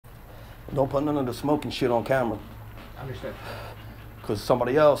Don't put none of the smoking shit on camera. Understood. Because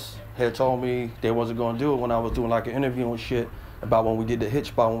somebody else had told me they wasn't going to do it when I was doing like an interview and shit about when we did the hit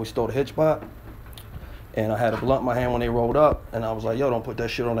spot, when we stole the hit spot. And I had a blunt in my hand when they rolled up. And I was like, yo, don't put that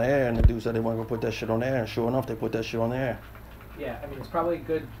shit on the air. And the dude said they weren't going to put that shit on the air. And sure enough, they put that shit on the air. Yeah, I mean, it's probably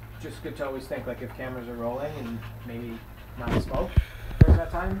good to always think, like, if cameras are rolling and maybe not smoke during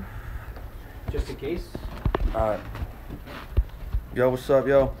that time, just in case. All right. Yo, what's up,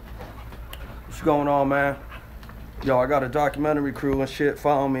 yo? What's going on, man? Yo, I got a documentary crew and shit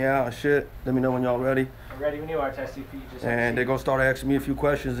following me out and shit. Let me know when y'all ready. I'm ready when you are, Testy. And they're gonna start asking me a few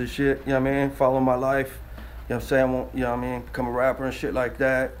questions and shit, you know what I mean? Follow my life. You know what I'm saying? I want, you know what I mean? Become a rapper and shit like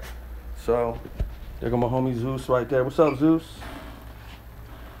that. So, there go my homie Zeus right there. What's up, Zeus?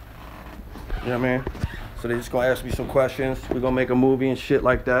 You know what I mean? So they just gonna ask me some questions. We're gonna make a movie and shit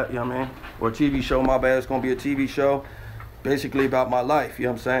like that, you know what I mean? Or a TV show, my bad. It's gonna be a TV show. Basically about my life, you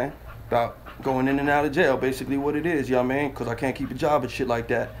know what I'm saying? About going in and out of jail, basically what it is, you know what I mean? Because I can't keep a job and shit like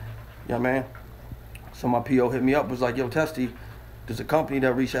that, you know what I mean? So my PO hit me up, was like, yo, Testy, there's a company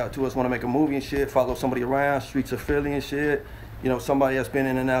that reached out to us, want to make a movie and shit, follow somebody around, streets of Philly and shit. You know, somebody that's been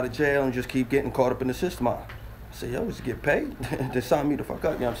in and out of jail and just keep getting caught up in the system. I said, yo, just get paid. They signed me the fuck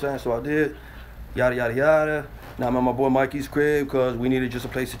up, you know what I'm saying? So I did, yada, yada, yada. Now I'm at my boy Mikey's crib because we needed just a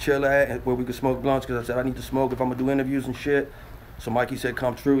place to chill at where we could smoke blunts because I said I need to smoke if I'm going to do interviews and shit. So Mikey said,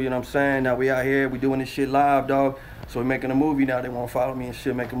 come through, you know what I'm saying? Now we out here, we doing this shit live, dog. So we're making a movie now. They want to follow me and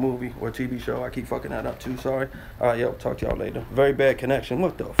shit, make a movie or a TV show. I keep fucking that up too, sorry. All right, yo, talk to y'all later. Very bad connection.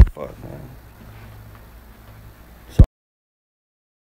 What the fuck, man?